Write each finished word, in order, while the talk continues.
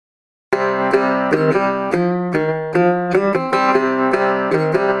What's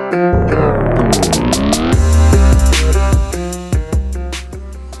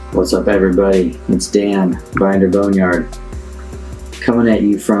up, everybody? It's Dan, Binder Boneyard, coming at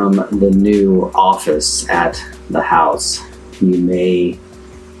you from the new office at the house. You may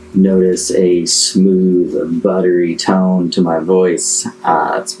notice a smooth, buttery tone to my voice.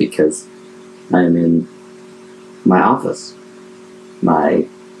 It's because I'm in my office, my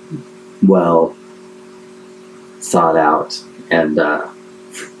well thought out and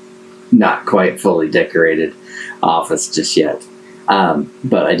not quite fully decorated office just yet.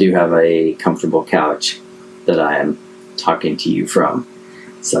 But I do have a comfortable couch that I am talking to you from.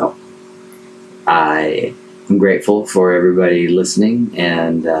 So I am grateful for everybody listening,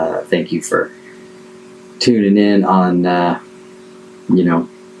 and thank you for tuning in on,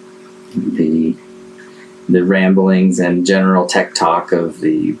 the ramblings and general tech talk of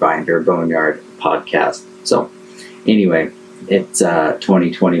the Binder Boneyard podcast. So anyway, it's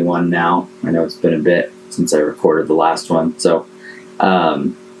 2021 now. I know it's been a bit since I recorded the last one. So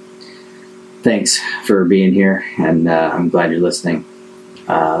thanks for being here, and I'm glad you're listening.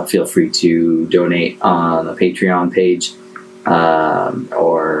 Feel free to donate on the Patreon page,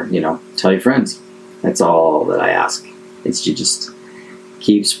 or tell your friends. That's all that I ask. It's you just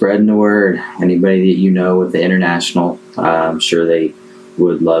keep spreading the word. Anybody that you know with the international, I'm sure they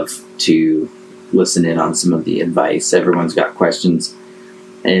would love to listen in on some of the advice. Everyone's got questions,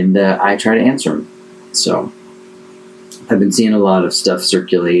 and I try to answer them. So I've been seeing a lot of stuff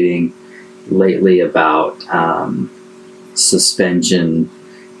circulating lately about suspension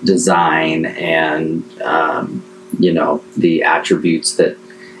design and, the attributes that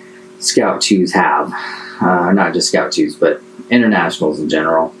Scout 2s have. Not just Scout 2s, but internationals in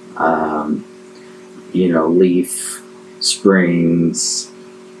general. Leaf, springs.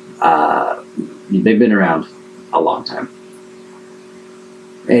 They've been around a long time.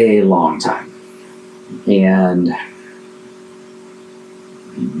 And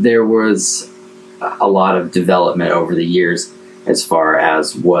there was a lot of development over the years as far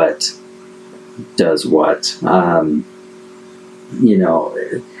as what does what. The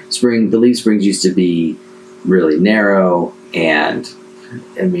leaf springs used to be really narrow, and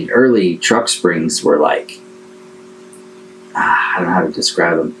early truck springs were like, I don't know how to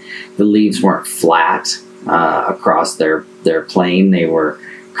describe them. The leaves weren't flat across their plane. They were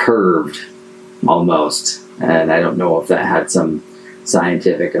curved almost, and I don't know if that had some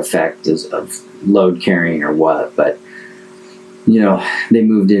scientific effect of load carrying or what, but they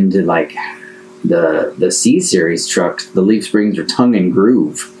moved into like the C series trucks. The leaf springs are tongue and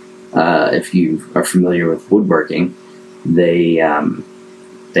groove. If you are familiar with woodworking, they have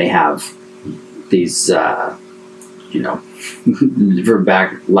these for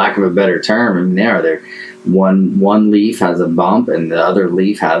lack of a better term, they're one leaf has a bump and the other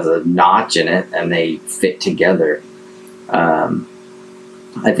leaf has a notch in it, and they fit together.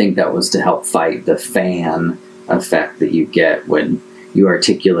 I think that was to help fight the fan effect that you get when you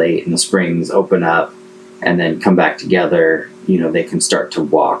articulate and the springs open up and then come back together. They can start to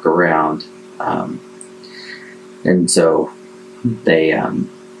walk around. And so they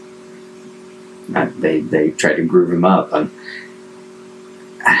tried to groove them up. And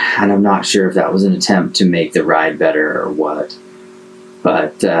I'm not sure if that was an attempt to make the ride better or what.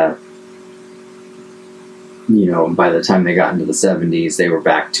 But by the time they got into the 70s, they were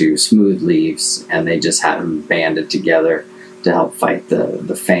back to smooth leaves, and they just had them banded together to help fight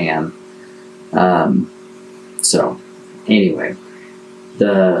the fan. So anyway,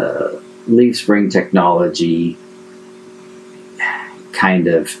 the leaf spring technology kind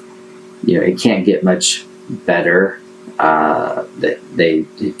of, it can't get much better. They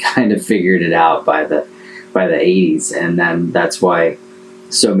kind of figured it out by the 80s, and then that's why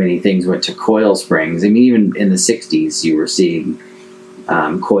so many things went to coil springs. Even in the 60s, you were seeing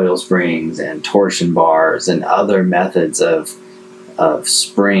coil springs and torsion bars and other methods of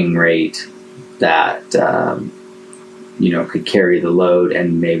spring rate that could carry the load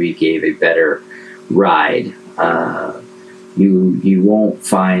and maybe gave a better ride. You won't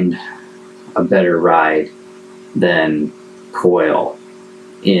find a better ride than coil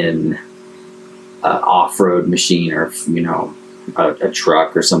in an off-road machine, or a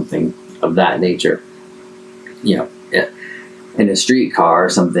truck or something of that nature. In a street car or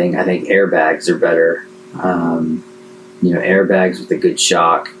something, I think airbags are better. Airbags with a good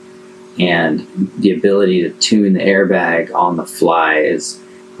shock and the ability to tune the airbag on the fly is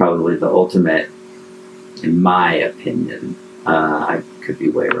probably the ultimate, in my opinion. I could be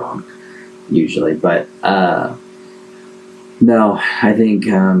way wrong usually, but no, I think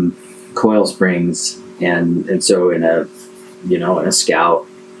coil springs, and so in a Scout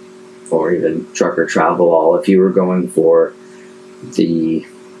or even trucker travel all, if you were going for the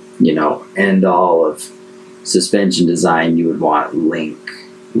end all of suspension design, you would want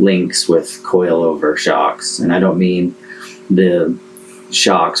links with coil over shocks. And I don't mean the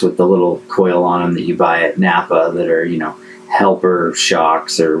shocks with the little coil on them that you buy at Napa that are helper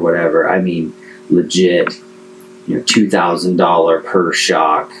shocks or whatever. I mean legit $2,000 per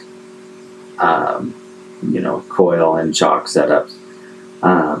shock coil and shock setups.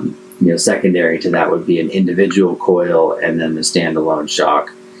 Secondary to that would be an individual coil and then the standalone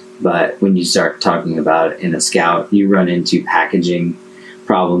shock. But when you start talking about it in a Scout, you run into packaging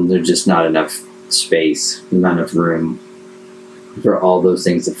problems. There's just not enough space, not enough room for all those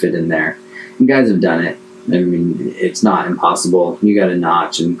things to fit in there. And guys have done it. I mean, it's not impossible. You got to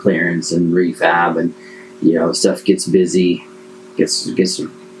notch and clearance and refab, and stuff gets busy. Gets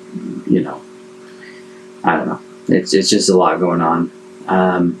I don't know. It's just a lot going on.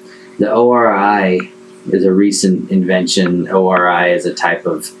 The ORI is a recent invention. ORI is a type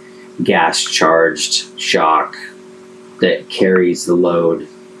of gas-charged shock that carries the load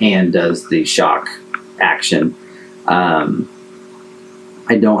and does the shock action. I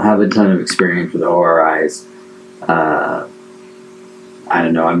don't have a ton of experience with ORIs. I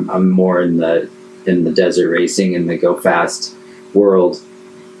don't know. I'm more in the desert racing and the go fast world.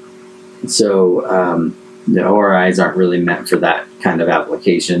 So the ORIs aren't really meant for that kind of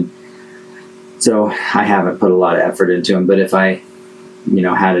application. So I haven't put a lot of effort into them. But if I,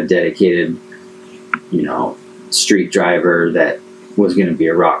 had a dedicated, street driver that was going to be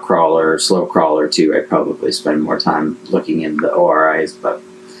a rock crawler or slow crawler too, I'd probably spend more time looking into the ORIs. But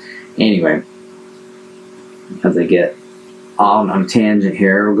anyway, as I get on a tangent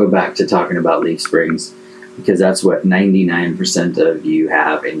here, we'll go back to talking about leaf springs, because that's what 99% of you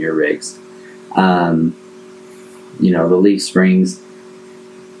have in your rigs. The leaf springs,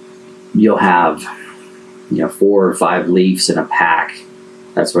 you'll have 4 or 5 leaves in a pack.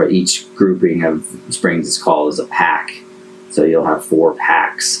 That's what each grouping of springs is called, is a pack. So you'll have 4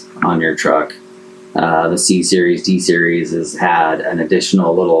 packs on your truck. The C series, D series has had an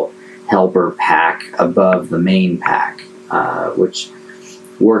additional little helper pack above the main pack, which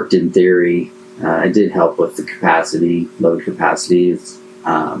worked in theory. It did help with the capacity, load capacities,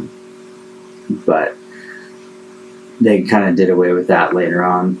 but they kind of did away with that later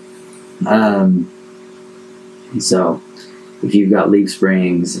on. So if you've got leaf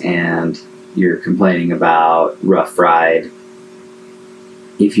springs and you're complaining about rough ride,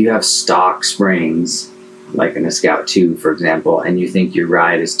 if you have stock springs, like in a Scout 2, for example, and you think your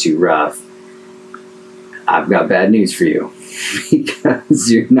ride is too rough, I've got bad news for you,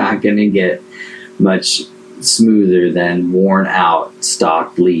 because you're not going to get much smoother than worn out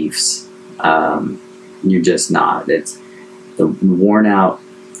stock leaves. You're just not. It's the worn out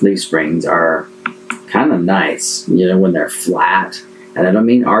leaf springs are kind of nice, when they're flat. And I don't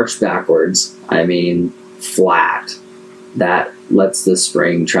mean arched backwards. I mean flat. That lets the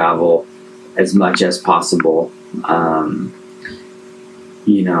spring travel as much as possible. That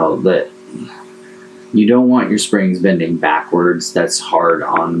you don't want your springs bending backwards. That's hard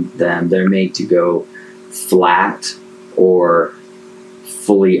on them. They're made to go flat or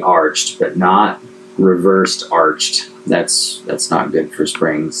fully arched, but not reversed arched. That's not good for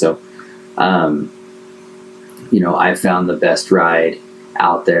springs. So, I found the best ride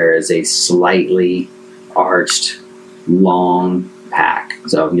out there is a slightly arched, long pack.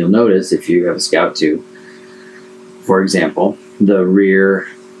 So you'll notice if you have a Scout 2, for example, the rear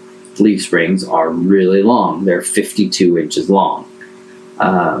leaf springs are really long. They're 52 inches long.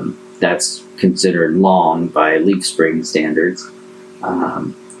 That's considered long by leaf spring standards.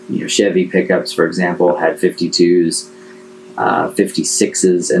 Chevy pickups, for example, had 52s,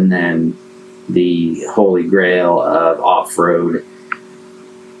 56s, and then the holy grail of off-road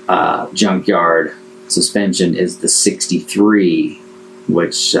junkyard suspension is the 63,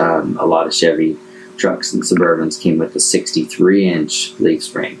 which a lot of Chevy trucks and Suburbans came with the 63-inch leaf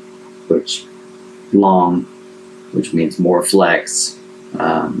spring, which means more flex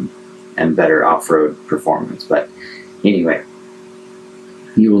and better off-road performance. But anyway,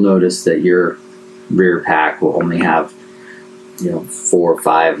 you will notice that your rear pack will only have 4 or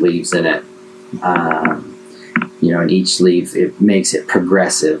 5 leaves in it. And each leaf, it makes it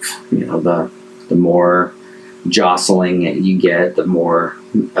progressive. The more jostling you get, the more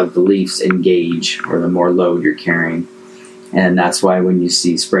of the leaves engage, or the more load you're carrying. And that's why when you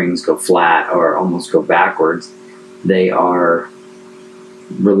see springs go flat or almost go backwards, they are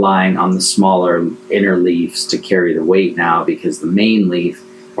relying on the smaller inner leaves to carry the weight now, because the main leaf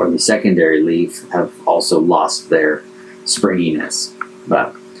or the secondary leaf have also lost their springiness.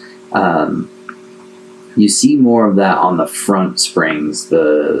 But you see more of that on the front springs,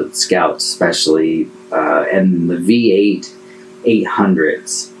 the Scouts especially, and the V8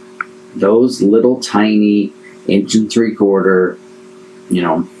 800s. Those little tiny 1.75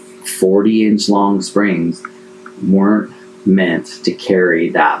 inch, 40-inch long springs weren't meant to carry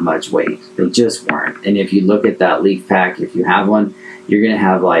that much weight. They just weren't. And if you look at that leaf pack, if you have one, you're going to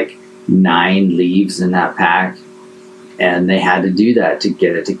have like 9 leaves in that pack. And they had to do that to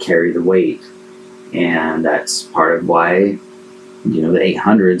get it to carry the weight. And that's part of why, the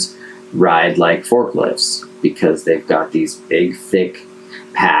 800s ride like forklifts, because they've got these big, thick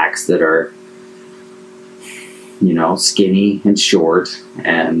packs that are, skinny and short,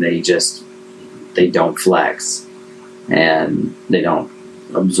 and they don't flex, and they don't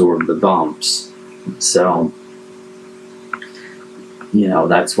absorb the bumps. So,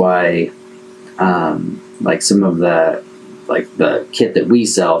 that's why, like some of the kit that we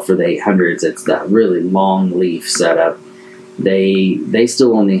sell for the 800s, it's that really long leaf setup. They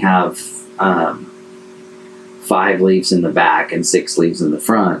still only have 5 leaves in the back and 6 leaves in the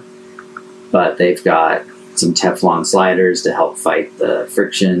front, but they've got some Teflon sliders to help fight the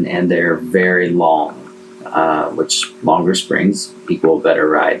friction, and they're very long, which longer springs equal better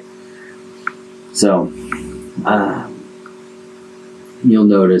ride. So you'll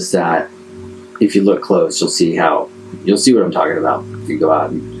notice that if you look close, you'll see what I'm talking about if you go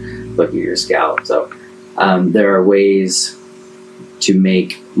out and look at your Scout. So there are ways to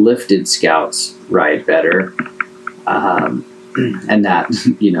make lifted Scouts ride better, and that,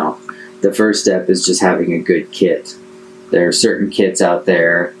 the first step is just having a good kit. There are certain kits out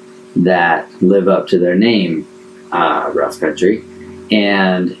there that live up to their name, Rough Country,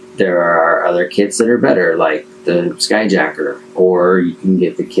 and there are other kits that are better, like the Skyjacker, or you can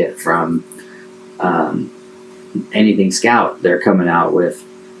get the kit from Anything Scout. They're coming out with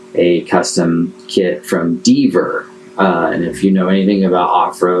a custom kit from Deaver, and if you know anything about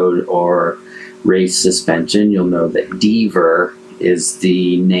off-road or race suspension, you'll know that Deaver is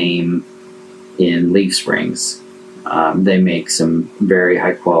the name in leaf springs. They make some very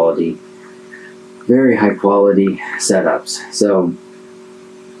high quality setups. So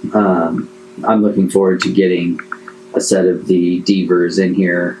I'm looking forward to getting a set of the Deavers in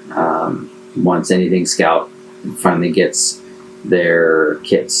here once Anything Scout finally gets their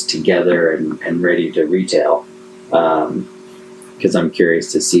kits together and ready to retail, because I'm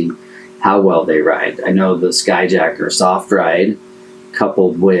curious to see how well they ride. I know the Skyjacker soft ride,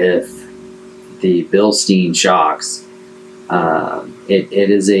 coupled with the Bilstein shocks, it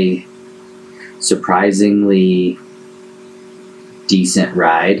is a surprisingly decent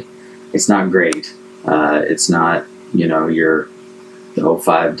ride. It's not great. It's not, your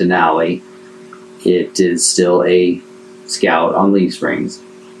 05 Denali. It is still a Scout on leaf springs,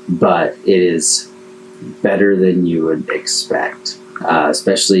 but it is better than you would expect,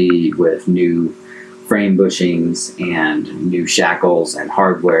 especially with new frame bushings and new shackles and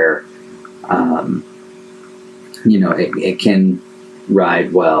hardware. It can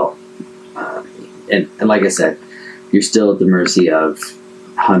ride well. And like I said, you're still at the mercy of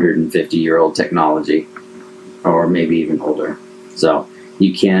 150-year-old technology, or maybe even older. So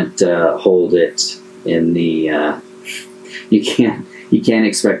you can't hold it in the you can't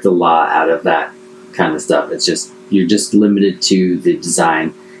expect a lot out of that kind of stuff. It's just, you're just limited to the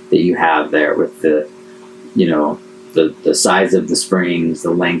design that you have there with the the size of the springs,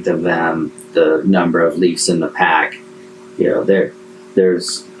 the length of them, the number of leaves in the pack.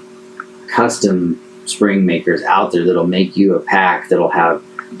 There's custom spring makers out there that'll make you a pack that'll have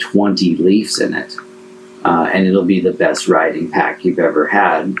 20 leaves in it, and it'll be the best riding pack you've ever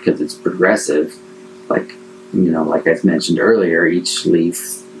had, because it's progressive. Like I mentioned earlier, each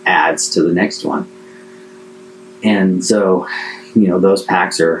leaf adds to the next one, and so those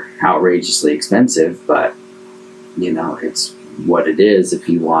packs are outrageously expensive, but it's what it is if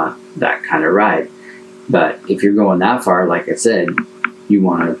you want that kind of ride. But if you're going that far, like I said, you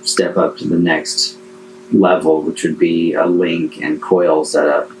want to step up to the next level, which would be a link and coil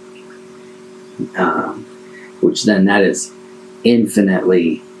setup, which then that is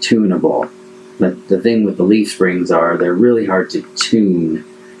infinitely tunable. But the thing with the leaf springs are they're really hard to tune.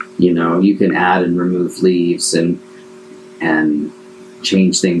 You can add and remove leaves and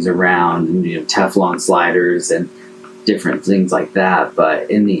change things around, and Teflon sliders and different things like that. But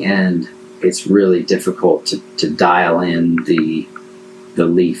in the end, it's really difficult to dial in the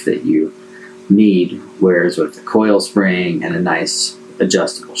leaf that you need. Whereas with the coil spring and a nice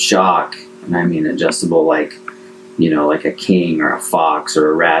adjustable shock, and I mean adjustable like like a King or a Fox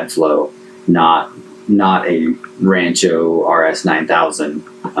or a Radflow, not a Rancho RS 9000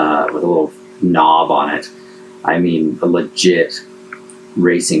 with a little knob on it. I mean a legit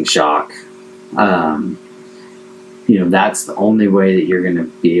racing shock. That's the only way that you're going to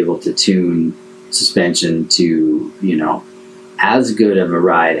be able to tune suspension to, as good of a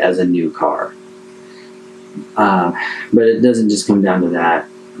ride as a new car. But it doesn't just come down to that.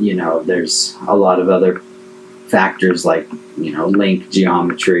 There's a lot of other factors like, link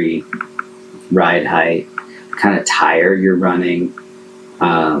geometry, ride height, kind of tire you're running,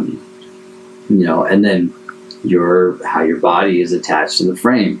 and then how your body is attached to the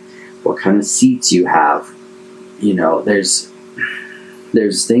frame, what kind of seats you have.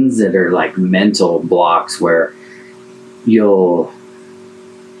 There's things that are like mental blocks where if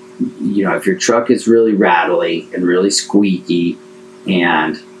your truck is really rattly and really squeaky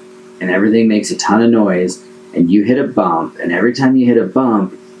and everything makes a ton of noise and you hit a bump, and every time you hit a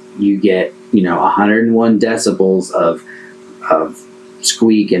bump you get 101 decibels of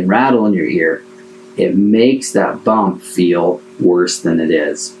squeak and rattle in your ear, it makes that bump feel worse than it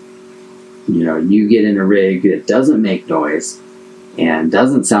is. You get in a rig that doesn't make noise and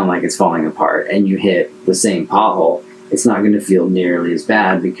doesn't sound like it's falling apart, and you hit the same pothole, it's not going to feel nearly as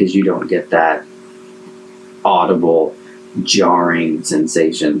bad because you don't get that audible, jarring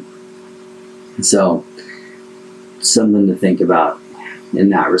sensation. So, something to think about in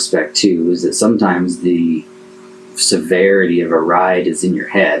that respect too is that sometimes the severity of a ride is in your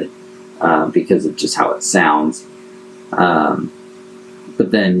head because of just how it sounds.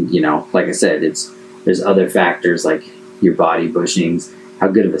 But then, like I said, there's other factors like your body bushings, how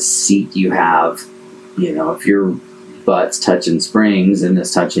good of a seat you have. If your butt's touching springs and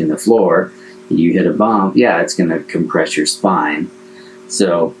it's touching the floor, you hit a bump, it's going to compress your spine.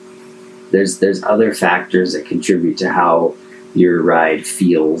 So there's other factors that contribute to how your ride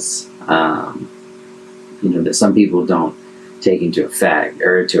feels, that some people don't take into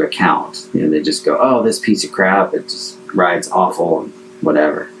account. They just go, oh, this piece of crap, it just rides awful and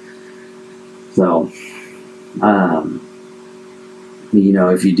whatever. So,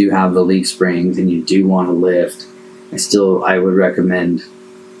 if you do have the leaf springs and you do want to lift, I would recommend,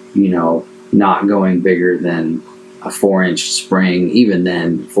 not going bigger than a 4-inch spring. Even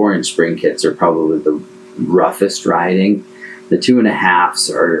then, 4-inch spring kits are probably the roughest riding. The 2.5s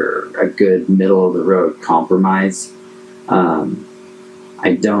are a good middle of the road compromise. I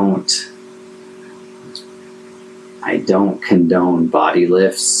don't condone body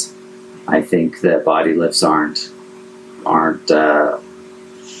lifts. I think that body lifts aren't the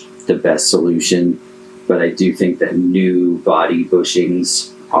best solution, but I do think that new body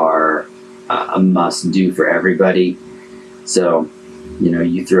bushings are a must do for everybody. So,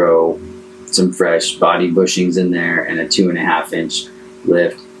 you throw some fresh body bushings in there and a 2.5-inch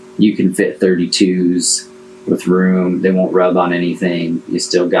lift, you can fit 32s with room. They won't rub on anything. You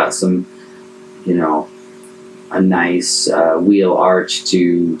still got some, a nice wheel arch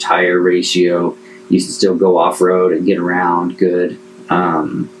to tire ratio. You can still go off-road and get around good.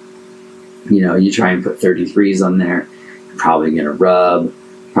 You try and put 33s on there, you're probably going to rub,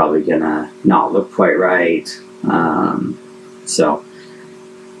 probably going to not look quite right. So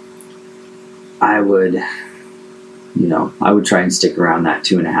I would try and stick around that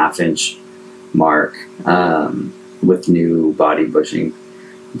 2.5-inch mark with new body bushing.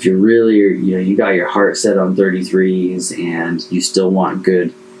 If you're really, you got your heart set on 33s and you still want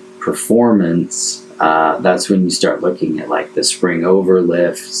good performance, that's when you start looking at like the spring over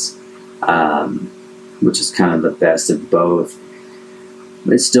lifts, which is kind of the best of both.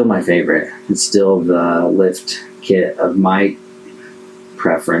 But it's still my favorite. It's still the lift kit of my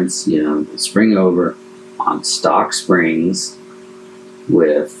preference, spring over on stock springs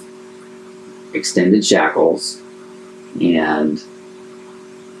with extended shackles and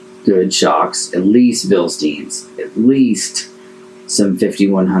good shocks, at least Bilsteins, at least some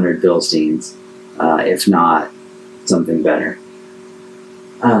 5100 Bilsteins, if not something better.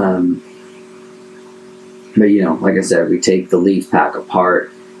 But like I said, we take the leaf pack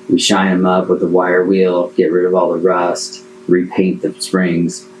apart, we shine them up with a wire wheel, get rid of all the rust, repaint the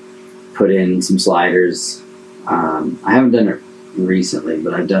springs, put in some sliders. I haven't done it recently,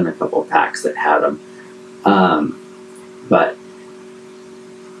 but I've done a couple packs that had them. But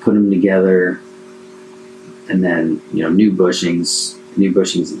put them together, and then new bushings in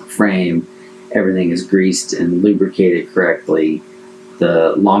the frame. Everything is greased and lubricated correctly.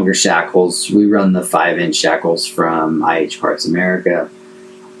 The longer shackles, we run the 5-inch shackles from IH Parts America.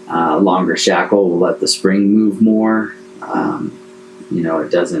 Longer shackle will let the spring move more.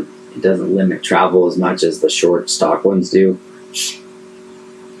 It doesn't limit travel as much as the short stock ones do.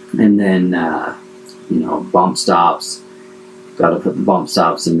 And then bump stops. Got to put the bump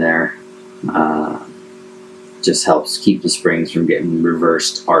stops in there. Just helps keep the springs from getting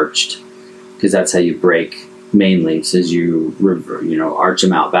reversed, arched, because that's how you break main links. Is you arch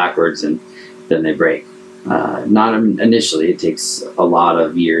them out backwards and then they break. Not initially. It takes a lot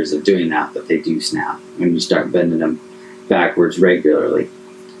of years of doing that, but they do snap when you start bending them backwards regularly.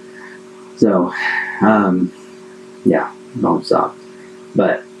 So, bump stop.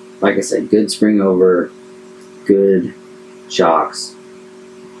 But like I said, good spring over, good shocks,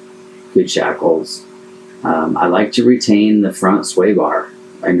 good shackles. I like to retain the front sway bar.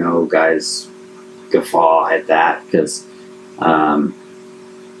 I know guys guffaw at that because,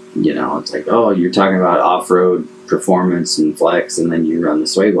 it's like, oh, you're talking about off-road performance and flex, and then you run the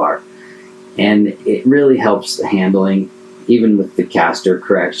sway bar. And it really helps the handling, even with the caster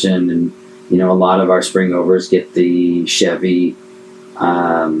correction. And, a lot of our spring overs get the Chevy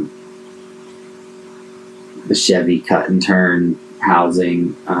cut and turn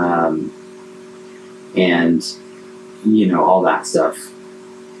housing, and all that stuff.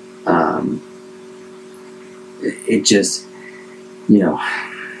 It just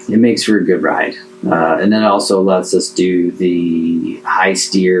it makes for a good ride, and then it also lets us do the high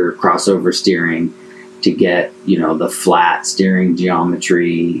steer crossover steering to get the flat steering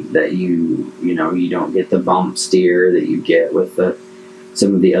geometry that you don't get the bump steer that you get with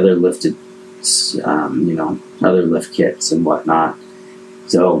some of the other lifted other lift kits and whatnot.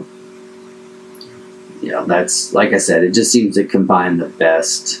 So, that's, like I said, it just seems to combine the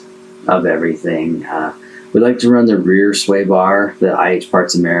best of everything. We like to run the rear sway bar, the IH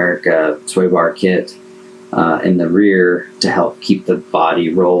Parts America sway bar kit, in the rear to help keep the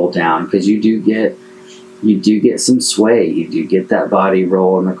body roll down, because you do get some sway. You do get that body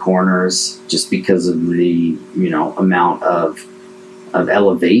roll in the corners just because of the amount of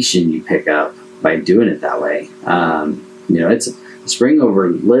elevation you pick up by doing it that way. It's a spring over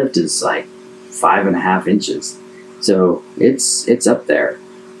lift is like 5.5 inches, so it's up there.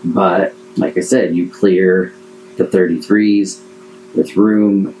 But like I said, you clear the 33s with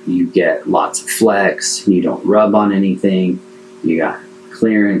room. You get lots of flex. You don't rub on anything. You got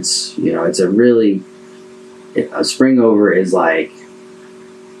clearance. It's a spring over is like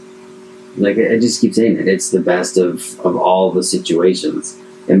I just keep saying it. It's the best of all the situations,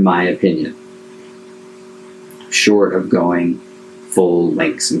 in my opinion. Short of going full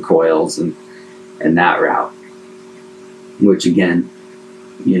links and coils and that route, which again,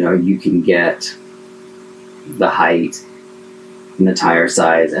 you can get the height and the tire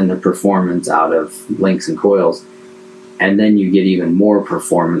size and the performance out of links and coils, and then you get even more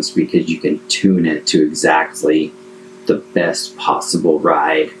performance because you can tune it to exactly the best possible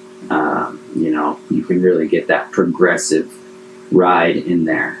ride. You can really get that progressive ride in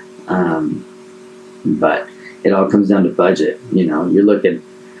there. But it all comes down to budget. You're looking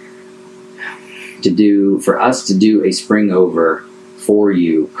for us to do a spring over for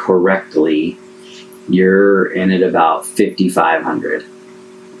you correctly. You're in at about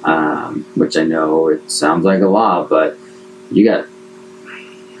 $5,500, which I know it sounds like a lot, but you got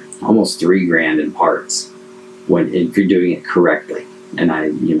almost $3,000 in parts if you're doing it correctly. And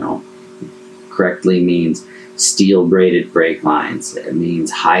correctly means steel braided brake lines. It means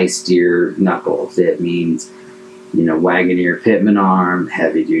high steer knuckles. It means Wagoneer Pitman arm,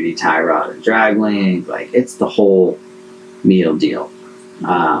 heavy duty tie rod and drag link. Like, it's the whole meal deal.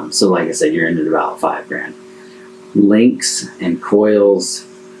 So like I said, you're in at about $5,000. Links and coils,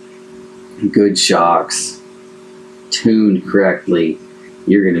 good shocks, tuned correctly,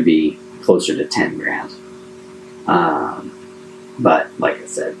 you're going to be closer to $10,000. But like I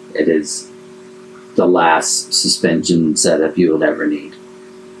said, it is the last suspension setup you will ever need,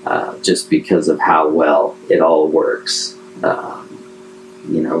 just because of how well it all works.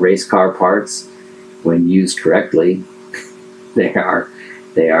 Race car parts, when used correctly, there's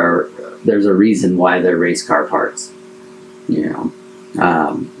a reason why they're race car parts,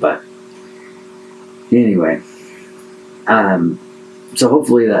 but anyway, so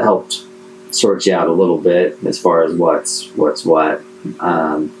hopefully that helped sort you out a little bit as far as what's what.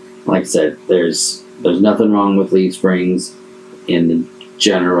 Like I said, there's nothing wrong with leaf springs in the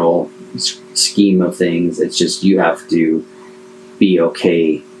general scheme of things. It's just you have to be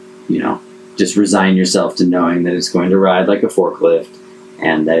okay, just resign yourself to knowing that it's going to ride like a forklift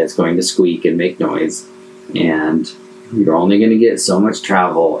and that it's going to squeak and make noise, and you're only going to get so much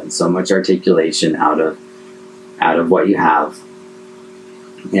travel and so much articulation out of what you have.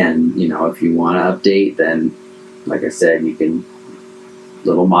 And if you want to update, then like I said, you can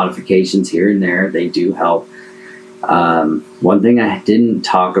little modifications here and there. They do help. One thing I didn't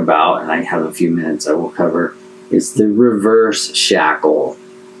talk about, and I have a few minutes I will cover, is the reverse shackle.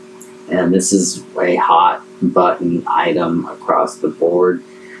 And this is a hot button item across the board.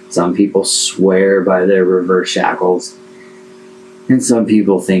 Some people swear by their reverse shackles, and some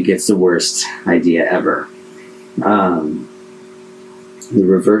people think it's the worst idea ever. The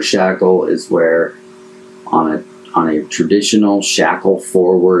reverse shackle is where on a traditional shackle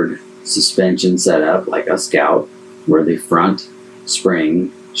forward suspension setup, like a Scout, where the front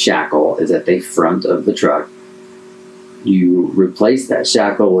spring shackle is at the front of the truck, you replace that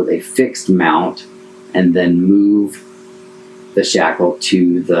shackle with a fixed mount and then move the shackle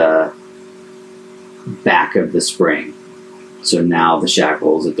to the back of the spring. So now the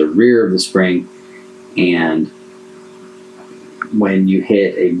shackle is at the rear of the spring, and when you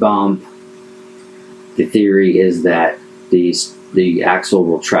hit a bump, the theory is that the axle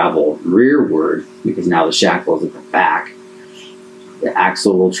will travel rearward, because now the shackle is at the back. The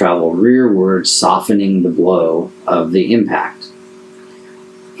axle will travel rearward, softening the blow of the impact.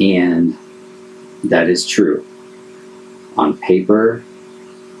 And that is true. On paper,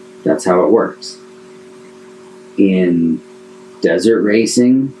 that's how it works. In desert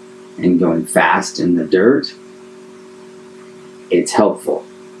racing and going fast in the dirt, it's helpful.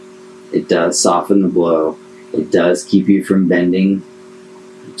 It does soften the blow. It does keep you from bending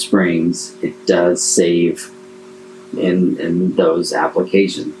springs. It does save in those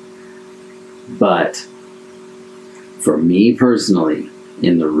applications. But for me personally,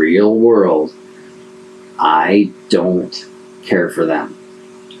 in the real world, I don't care for them.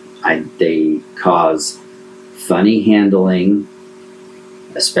 They cause funny handling,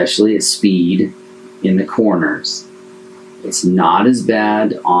 especially at speed in the corners. It's not as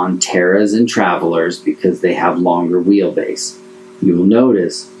bad on Terras and Travelers because they have longer wheelbase. You will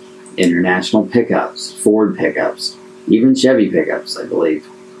notice international pickups, Ford pickups, even Chevy pickups, I believe,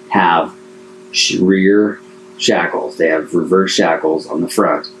 have rear shackles. They have reverse shackles on the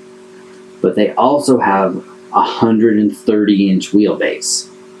front. But they also have 130-inch wheelbase.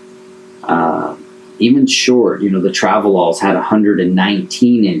 Even short, the Travelols had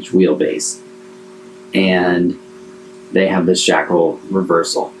 119-inch wheelbase. And they have the shackle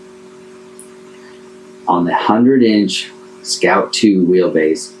reversal. On the 100-inch Scout 2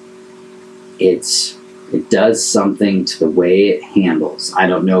 wheelbase, it does something to the way it handles. I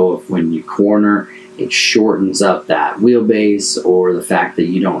don't know if when you corner, it shortens up that wheelbase, or the fact that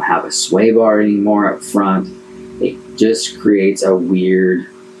you don't have a sway bar anymore up front. It just creates a weird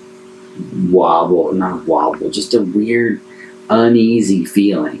just a weird uneasy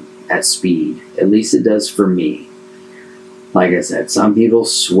feeling at speed. At least it does for me. Like I said, some people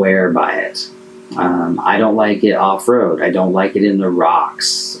swear by it. I don't like it off-road. I don't like it in the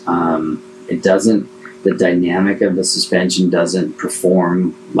rocks. The dynamic of the suspension doesn't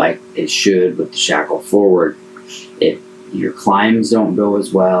perform like it should with the shackle forward. Your climbs don't go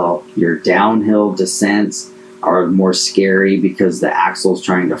as well. Your downhill descents are more scary because the axle's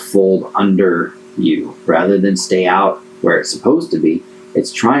trying to fold under you rather than stay out where it's supposed to be.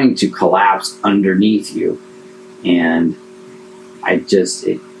 It's trying to collapse underneath you. And it's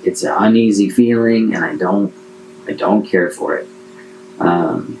an uneasy feeling, and I don't care for it.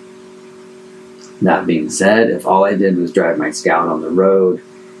 That being said, if all I did was drive my Scout on the road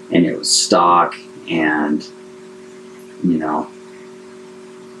and it was stock and,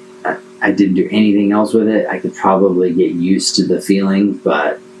 I didn't do anything else with it, I could probably get used to the feeling,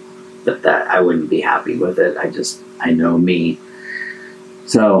 but that I wouldn't be happy with it. I know me.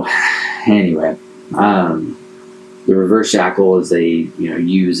 So anyway, the reverse shackle is a,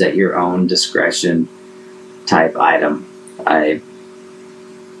 use at your own discretion type item. I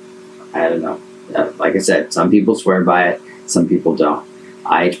don't know. Like I said, some people swear by it, some people don't.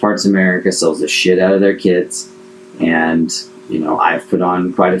 IH Parts America sells the shit out of their kits, and I've put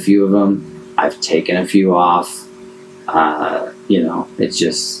on quite a few of them. I've taken a few off. It's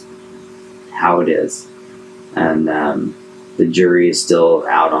just how it is, and the jury is still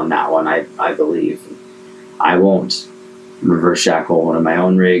out on that one. I believe I won't reverse shackle one of my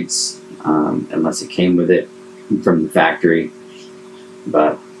own rigs unless it came with it from the factory,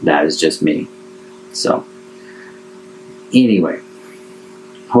 but that is just me. So anyway,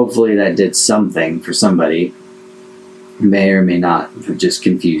 hopefully that did something for somebody. May or may not have just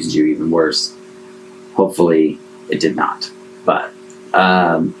confused you even worse. Hopefully it did not. But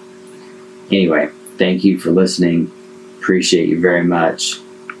anyway, thank you for listening. Appreciate you very much.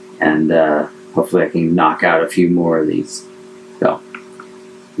 And hopefully I can knock out a few more of these. So,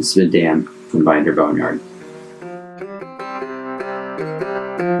 this has been Dan from Binder Boneyard.